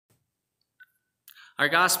Our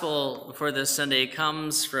gospel for this Sunday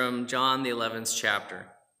comes from John, the 11th chapter.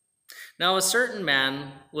 Now a certain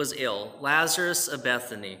man was ill, Lazarus of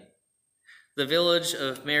Bethany, the village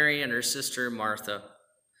of Mary and her sister Martha.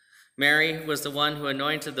 Mary was the one who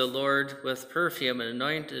anointed the Lord with perfume and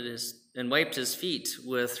wiped his feet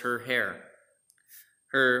with her hair.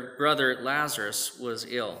 Her brother Lazarus was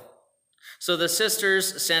ill. So the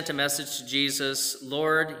sisters sent a message to Jesus,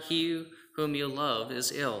 "Lord, he whom you love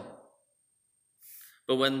is ill."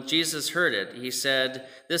 But when Jesus heard it, he said,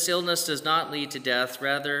 "This illness does not lead to death,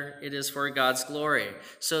 rather it is for God's glory,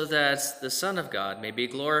 so that the Son of God may be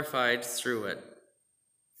glorified through it."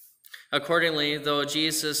 Accordingly, though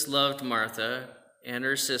Jesus loved Martha and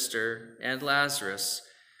her sister and Lazarus,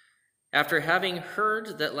 after having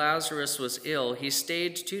heard that Lazarus was ill, he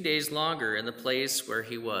stayed 2 days longer in the place where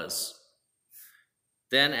he was.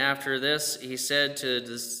 Then after this, he said to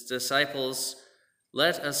his disciples,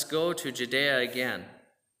 "Let us go to Judea again."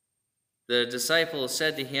 The disciples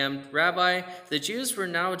said to him, "Rabbi, the Jews were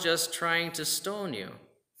now just trying to stone you.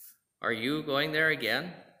 Are you going there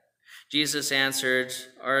again?" Jesus answered,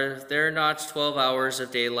 "Are there not 12 hours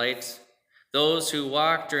of daylight? Those who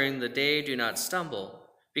walk during the day do not stumble,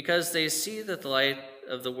 because they see the light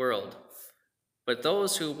of the world. But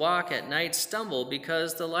those who walk at night stumble,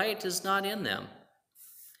 because the light is not in them."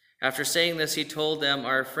 After saying this, he told them,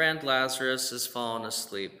 "Our friend Lazarus has fallen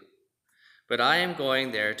asleep, but I am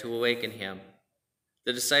going there to awaken him."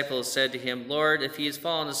 The disciples said to him, "Lord, if he has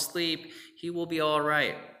fallen asleep, he will be all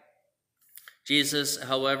right." Jesus,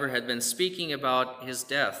 however, had been speaking about his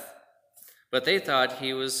death, but they thought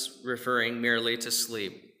he was referring merely to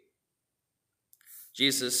sleep.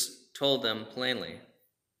 Jesus told them plainly,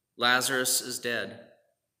 "Lazarus is dead.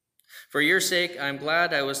 For your sake, I'm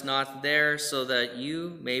glad I was not there, so that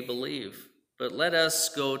you may believe. But let us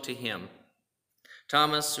go to him."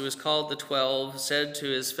 Thomas, who was called the 12, said to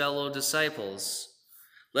his fellow disciples,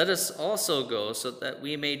 "Let us also go, so that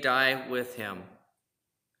we may die with him."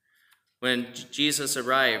 When Jesus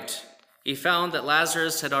arrived, he found that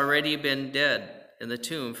Lazarus had already been dead in the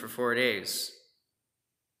tomb for 4 days.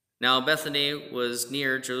 Now Bethany was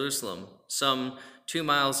near Jerusalem, some 2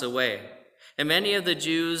 miles away, and many of the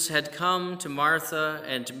Jews had come to Martha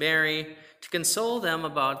and to Mary to console them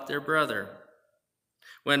about their brother.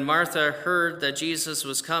 When Martha heard that Jesus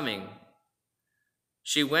was coming,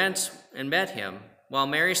 she went and met him, while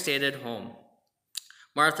Mary stayed at home.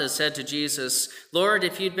 Martha said to Jesus, "Lord,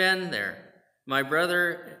 if you'd been there, my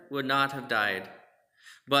brother would not have died.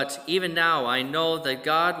 But even now I know that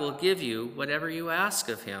God will give you whatever you ask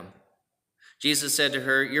of him." Jesus said to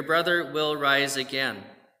her, "Your brother will rise again."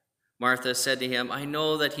 Martha said to him, "I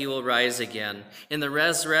know that he will rise again in the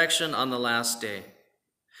resurrection on the last day."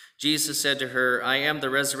 Jesus said to her, "I am the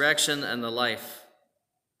resurrection and the life.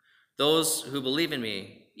 Those who believe in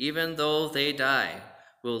me, even though they die,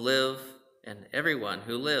 will live, and everyone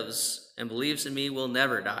who lives and believes in me will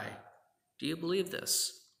never die. Do you believe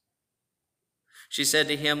this?" She said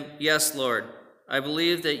to him, "Yes, Lord. I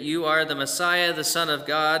believe that you are the Messiah, the Son of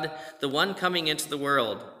God, the one coming into the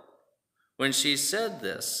world." When she said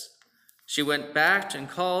this, she went back and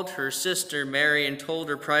called her sister Mary and told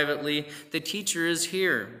her privately, "The teacher is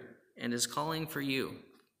here and is calling for you."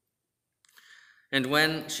 And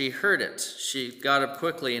when she heard it, she got up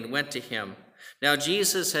quickly and went to him. Now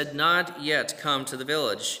Jesus had not yet come to the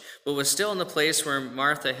village, but was still in the place where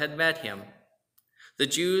Martha had met him. The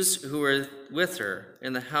Jews who were with her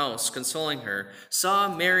in the house, consoling her, saw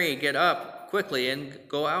Mary get up quickly and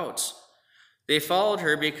go out. They followed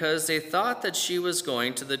her because they thought that she was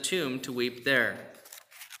going to the tomb to weep there.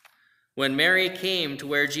 When Mary came to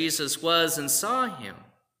where Jesus was and saw him,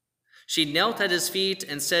 she knelt at his feet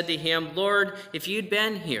and said to him, "Lord, if you'd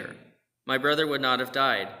been here, my brother would not have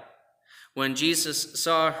died." When Jesus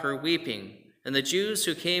saw her weeping, and the Jews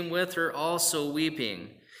who came with her also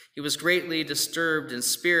weeping, he was greatly disturbed in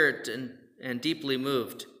spirit and deeply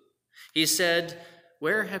moved. He said,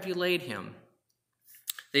 "Where have you laid him?"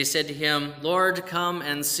 They said to him, "Lord, come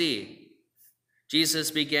and see." Jesus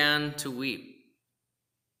began to weep.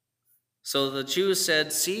 So the Jews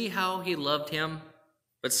said, "See how he loved him?"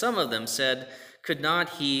 But some of them said, "Could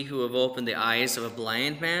not he who have opened the eyes of a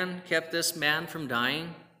blind man kept this man from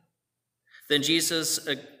dying?" Then Jesus,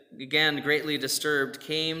 again greatly disturbed,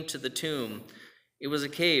 came to the tomb. It was a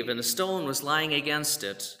cave, and a stone was lying against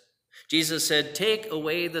it. Jesus said, "Take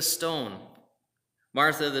away the stone."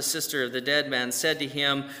 Martha, the sister of the dead man, said to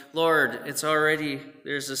him, "Lord,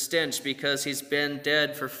 there's a stench because he's been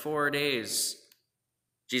dead for 4 days."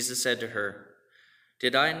 Jesus said to her,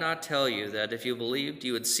 "Did I not tell you that if you believed,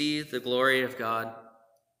 you would see the glory of God?"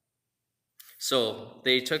 So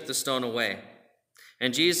they took the stone away.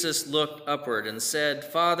 And Jesus looked upward and said,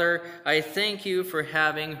 Father, I thank you for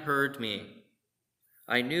having heard me.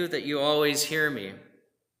 I knew that you always hear me.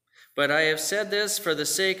 But I have said this for the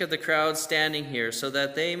sake of the crowd standing here, so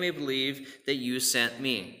that they may believe that you sent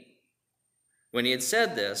me. When he had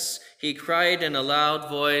said this, he cried in a loud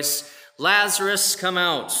voice, Lazarus, come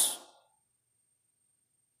out.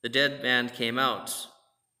 The dead man came out,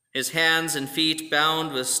 his hands and feet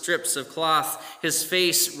bound with strips of cloth, his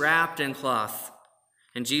face wrapped in cloth.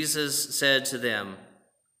 And Jesus said to them,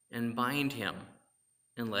 Unbind him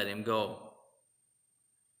and let him go.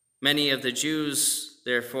 Many of the Jews,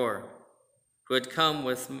 therefore, who had come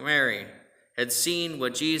with Mary, had seen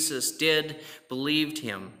what Jesus did, believed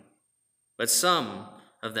him. But some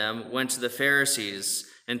of them went to the Pharisees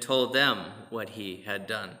and told them what he had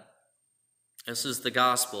done. This is the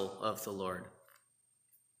gospel of the Lord.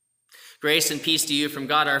 Grace and peace to you from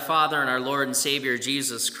God our Father and our Lord and Savior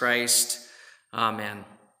Jesus Christ. Amen.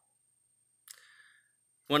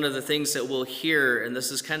 One of the things that we'll hear, and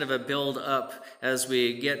this is kind of a build up as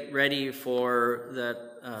we get ready for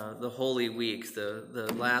the Holy Week,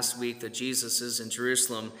 the last week that Jesus is in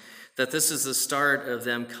Jerusalem, that this is the start of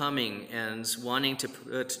them coming and wanting to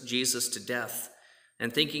put Jesus to death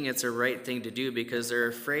and thinking it's a right thing to do because they're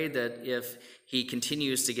afraid that if he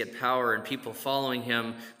continues to get power and people following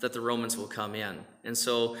him, that the Romans will come in. And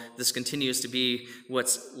so this continues to be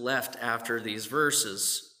what's left after these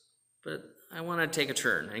verses. But I want to take a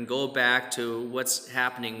turn and go back to what's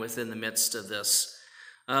happening within the midst of this.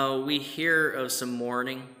 We hear of some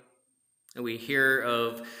mourning. We hear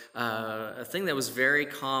of a thing that was very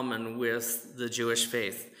common with the Jewish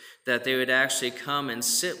faith, that they would actually come and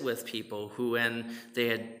sit with people who, when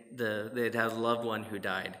they'd had a loved one who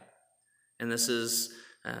died. And this is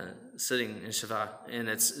sitting in Shiva, and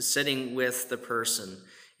it's sitting with the person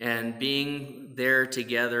and being there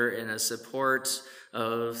together in a support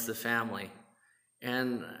of the family.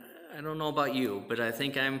 And I don't know about you, but I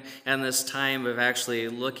think I'm in this time of actually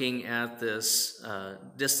looking at this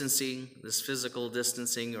distancing, this physical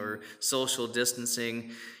distancing or social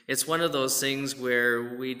distancing. It's one of those things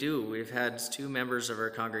where we've had 2 members of our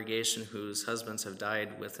congregation whose husbands have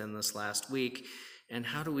died within this last week. And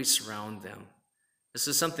how do we surround them? This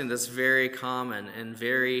is something that's very common and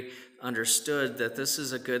very understood, that this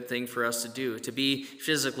is a good thing for us to do, to be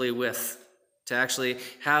physically with, to actually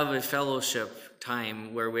have a fellowship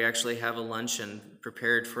time where we actually have a luncheon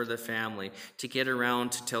prepared for the family, to get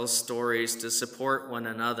around, to tell stories, to support one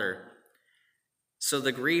another. So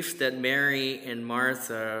the grief that Mary and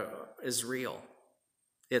Martha is real.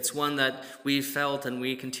 It's one that we felt and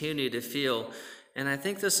we continue to feel. And I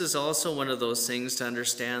think this is also one of those things to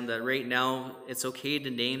understand that right now it's okay to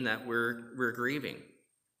name that we're grieving.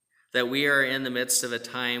 That we are in the midst of a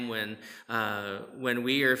time when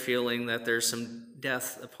we are feeling that there's some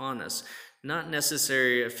death upon us. Not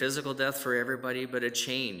necessarily a physical death for everybody, but a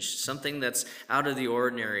change, something that's out of the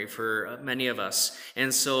ordinary for many of us.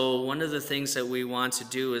 And so one of the things that we want to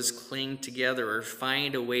do is cling together or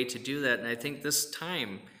find a way to do that. And I think this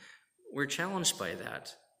time we're challenged by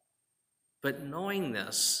that. But knowing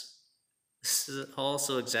this is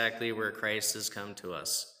also exactly where Christ has come to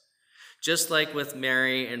us. Just like with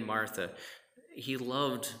Mary and Martha, he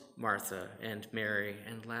loved Martha and Mary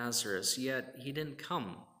and Lazarus, yet he didn't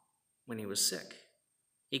come when he was sick.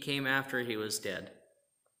 He came after he was dead.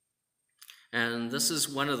 And this is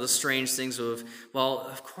one of the strange things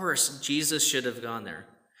of course, Jesus should have gone there.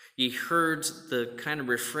 You heard the kind of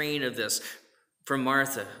refrain of this from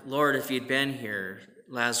Martha, Lord, if you'd been here,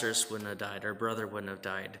 Lazarus wouldn't have died, our brother wouldn't have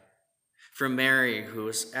died. From Mary, who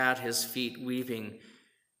was at his feet weeping,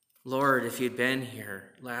 Lord, if you'd been here,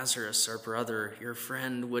 Lazarus, our brother, your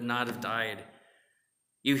friend, would not have died.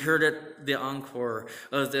 You heard it, the encore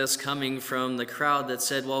of this coming from the crowd that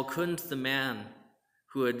said, well, couldn't the man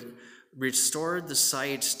who had restored the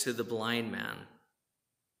sight to the blind man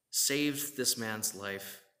save this man's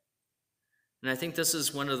life? And I think this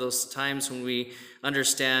is one of those times when we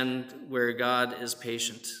understand where God is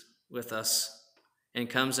patient with us and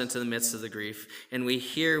comes into the midst of the grief. And we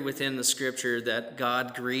hear within the scripture that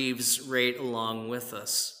God grieves right along with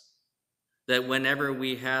us. That whenever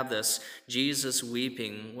we have this, Jesus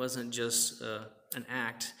weeping wasn't just an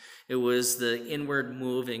act. It was the inward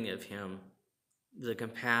moving of him, the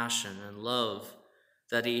compassion and love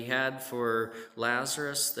that he had for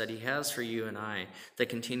Lazarus, that he has for you and I, that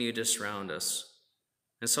continue to surround us.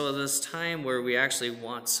 And so this time where we actually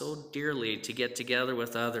want so dearly to get together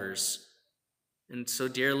with others, and so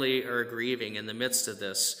dearly are grieving in the midst of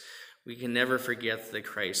this, we can never forget that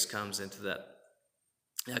Christ comes into that.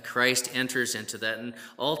 Christ enters into that, and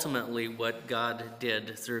ultimately what God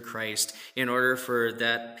did through Christ in order for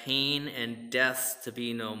that pain and death to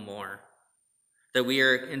be no more. That we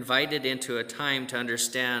are invited into a time to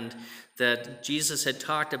understand that Jesus had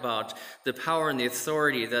talked about the power and the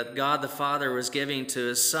authority that God the Father was giving to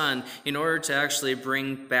his Son in order to actually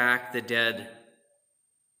bring back the dead,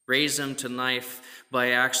 raise them to life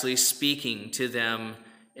by actually speaking to them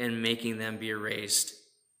and making them be raised.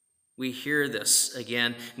 We hear this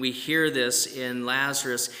again. We hear this in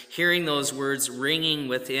Lazarus, hearing those words ringing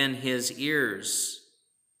within his ears,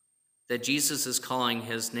 that Jesus is calling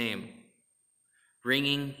his name,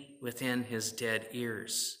 ringing within his dead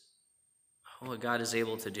ears. What God is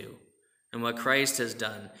able to do and what Christ has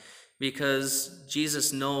done, because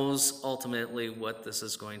Jesus knows ultimately what this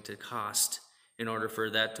is going to cost in order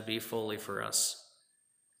for that to be fully for us.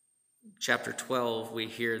 Chapter 12, we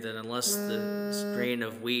hear that unless the grain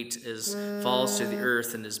of wheat falls to the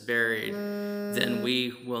earth and is buried, then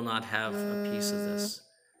we will not have a piece of this.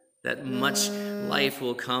 That much life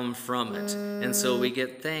will come from it. And so we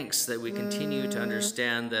get thanks that we continue to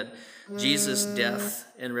understand that Jesus'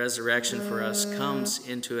 death and resurrection for us comes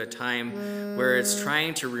into a time where it's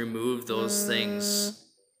trying to remove those things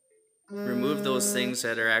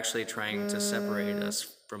that are actually trying to separate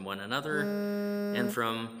us from one another and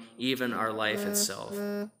from even our life itself.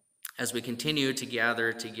 As we continue to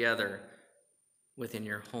gather together within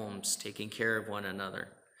your homes, taking care of one another.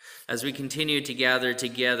 As we continue to gather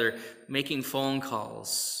together, making phone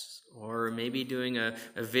calls, or maybe doing a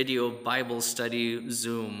video Bible study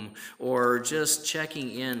Zoom, or just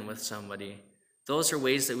checking in with somebody. Those are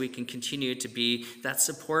ways that we can continue to be that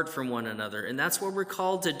support from one another. And that's what we're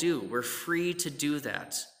called to do. We're free to do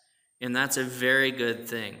that. And that's a very good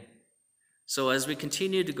thing. So as we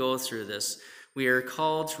continue to go through this, we are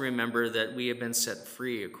called to remember that we have been set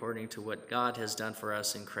free according to what God has done for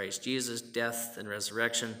us in Christ Jesus' death and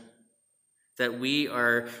resurrection, that we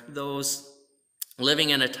are those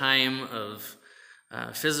living in a time of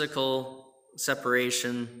physical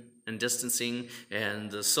separation and distancing,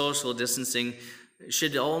 and the social distancing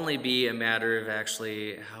should only be a matter of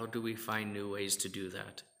actually how do we find new ways to do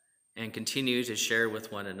that and continue to share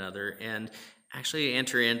with one another and actually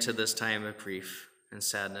enter into this time of grief and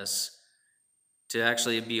sadness, to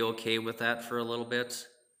actually be okay with that for a little bit,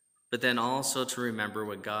 but then also to remember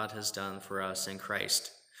what God has done for us in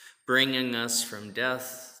Christ. Bringing us from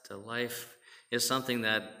death to life is something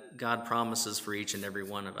that God promises for each and every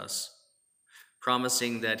one of us,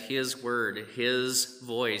 promising that his word, his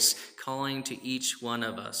voice, calling to each one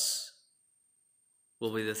of us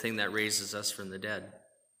will be the thing that raises us from the dead,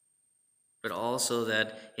 but also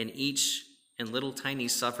that in little tiny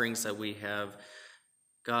sufferings that we have,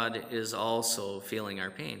 God is also feeling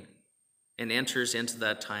our pain and enters into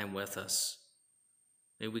that time with us.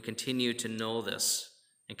 May we continue to know this,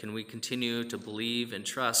 and can we continue to believe and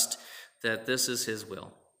trust that this is his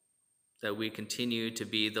will, that we continue to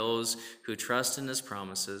be those who trust in his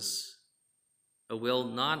promises, a will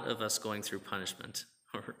not of us going through punishment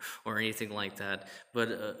or anything like that,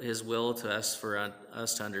 but his will to us for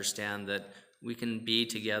us to understand that we can be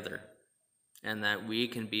together, and that we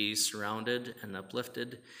can be surrounded and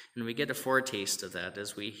uplifted. And we get a foretaste of that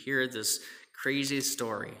as we hear this crazy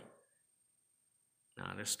story.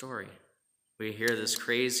 Not a story. We hear this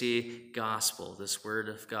crazy gospel, this word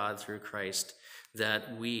of God through Christ,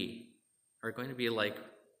 that we are going to be like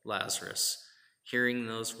Lazarus, hearing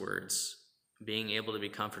those words, being able to be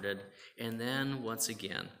comforted. And then once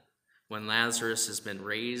again, when Lazarus has been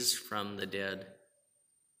raised from the dead,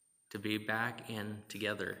 to be back in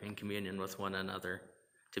together in communion with one another,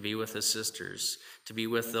 to be with his sisters, to be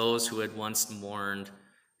with those who had once mourned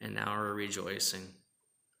and now are rejoicing.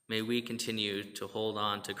 May we continue to hold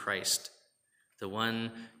on to Christ, the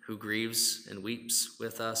one who grieves and weeps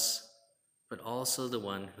with us, but also the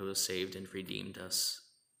one who has saved and redeemed us.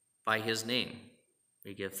 By his name,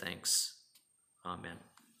 we give thanks. Amen.